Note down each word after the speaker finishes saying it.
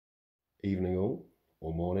evening all,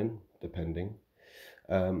 or morning, depending.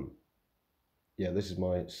 Yeah, this is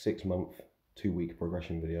my 6-month, 2-week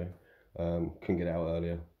progression video. Couldn't get it out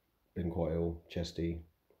earlier, been quite ill, chesty,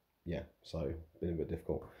 yeah, so been a bit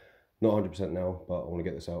difficult. Not 100% now, but I want to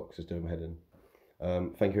get this out because it's doing my head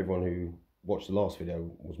in. Thank you everyone who watched the last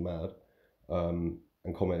video, was mad,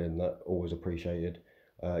 and commented that, always appreciated.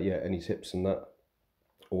 Yeah, any tips and that,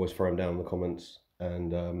 always throw them down in the comments,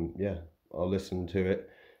 and yeah, I'll listen to it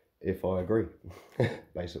if I agree,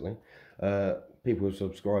 basically. People have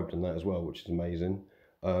subscribed and that as well, which is amazing.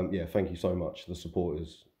 Yeah, thank you so much. The support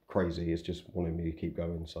is crazy. It's just wanting me to keep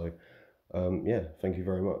going. So yeah, thank you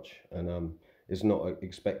very much. And it's not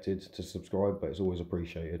expected to subscribe, but it's always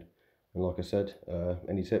appreciated. And like I said,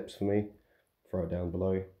 any tips for me, throw it down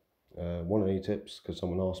below. Want any tips, because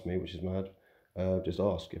someone asked me, which is mad. Just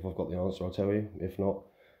ask. If I've got the answer, I'll tell you. If not,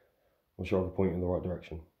 I'm sure I can point you in the right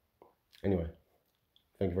direction. Anyway,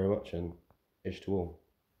 thank you very much, and ish to all.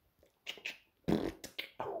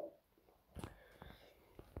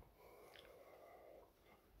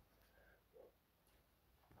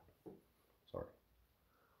 Sorry.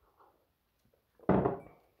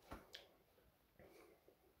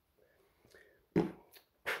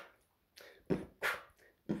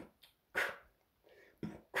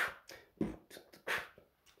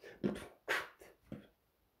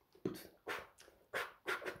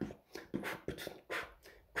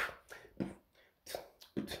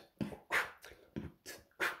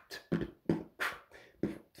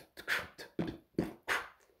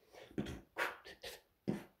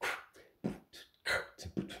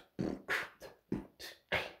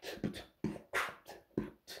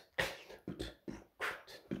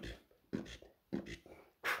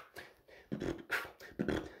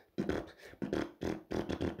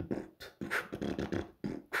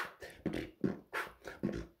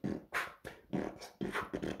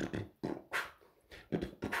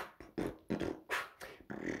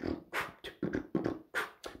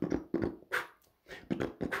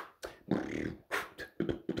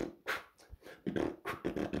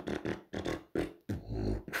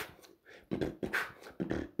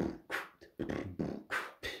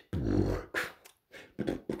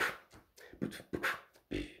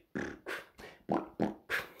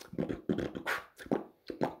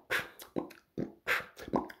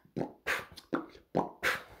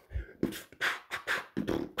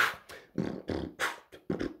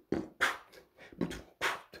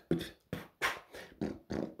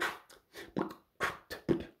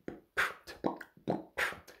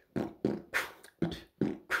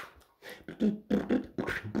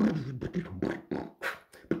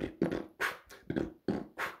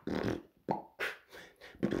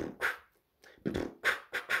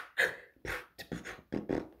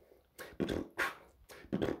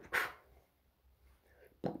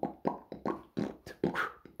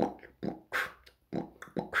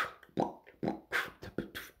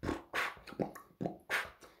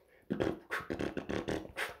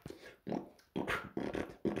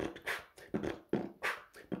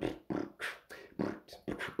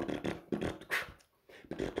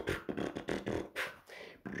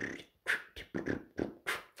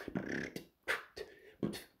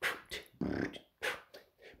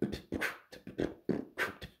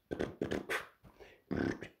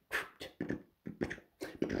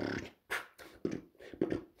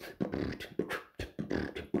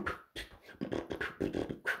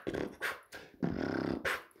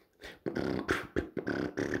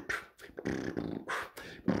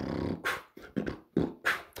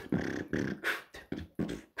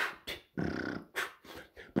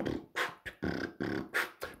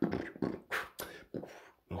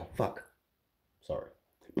 Fuck. Sorry.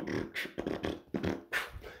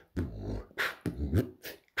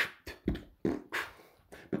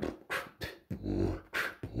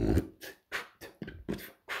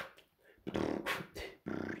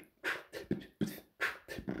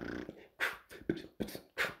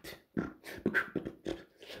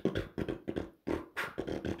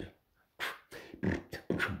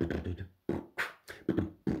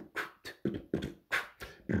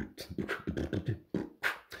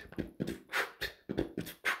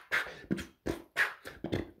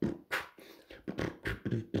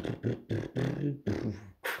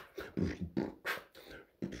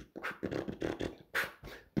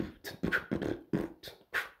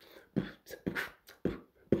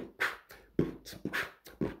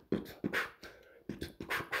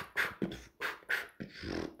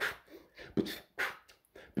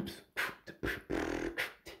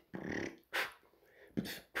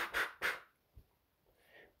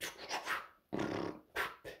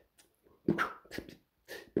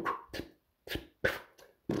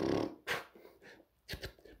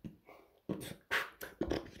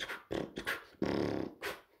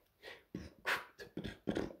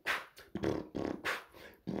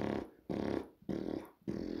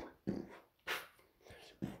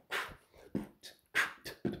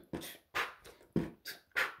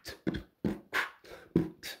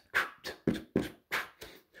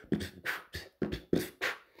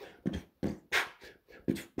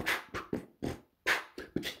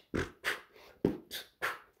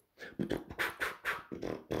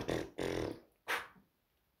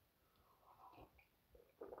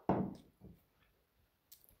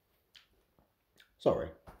 Sorry.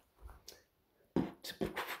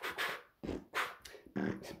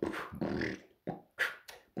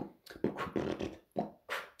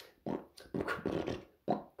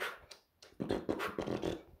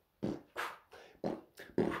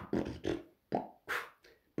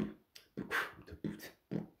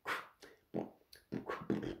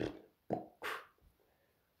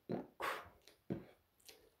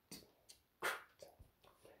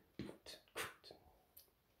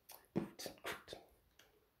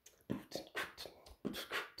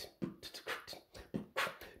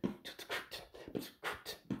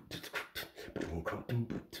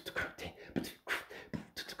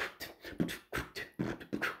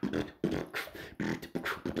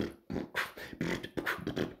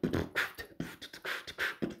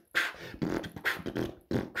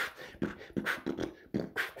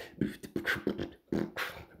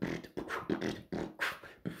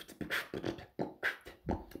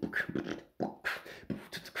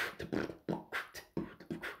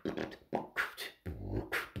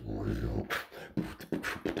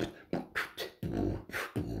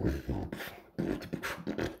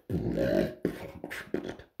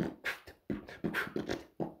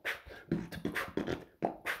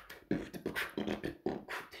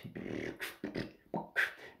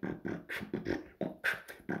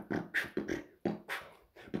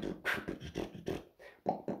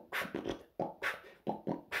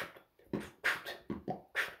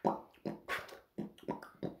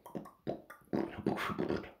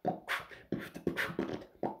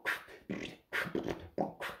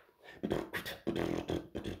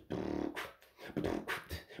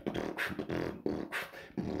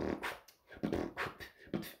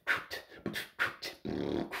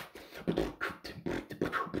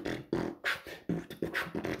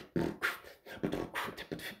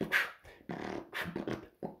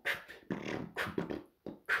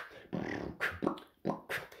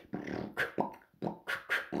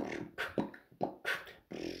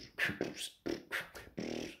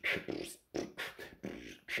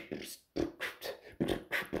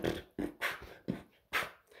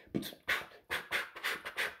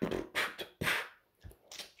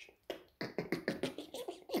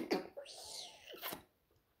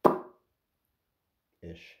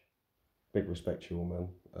 Ish. Big respect to you all,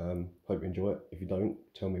 man. Hope you enjoy it. If you don't,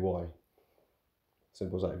 tell me why.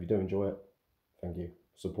 Simple as that. If you do enjoy it, thank you.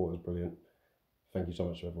 Support is brilliant. Thank you so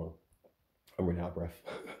much to everyone. I'm really out of breath.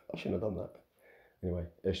 I shouldn't have done that. Anyway,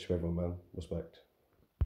 ish to everyone, man. Respect.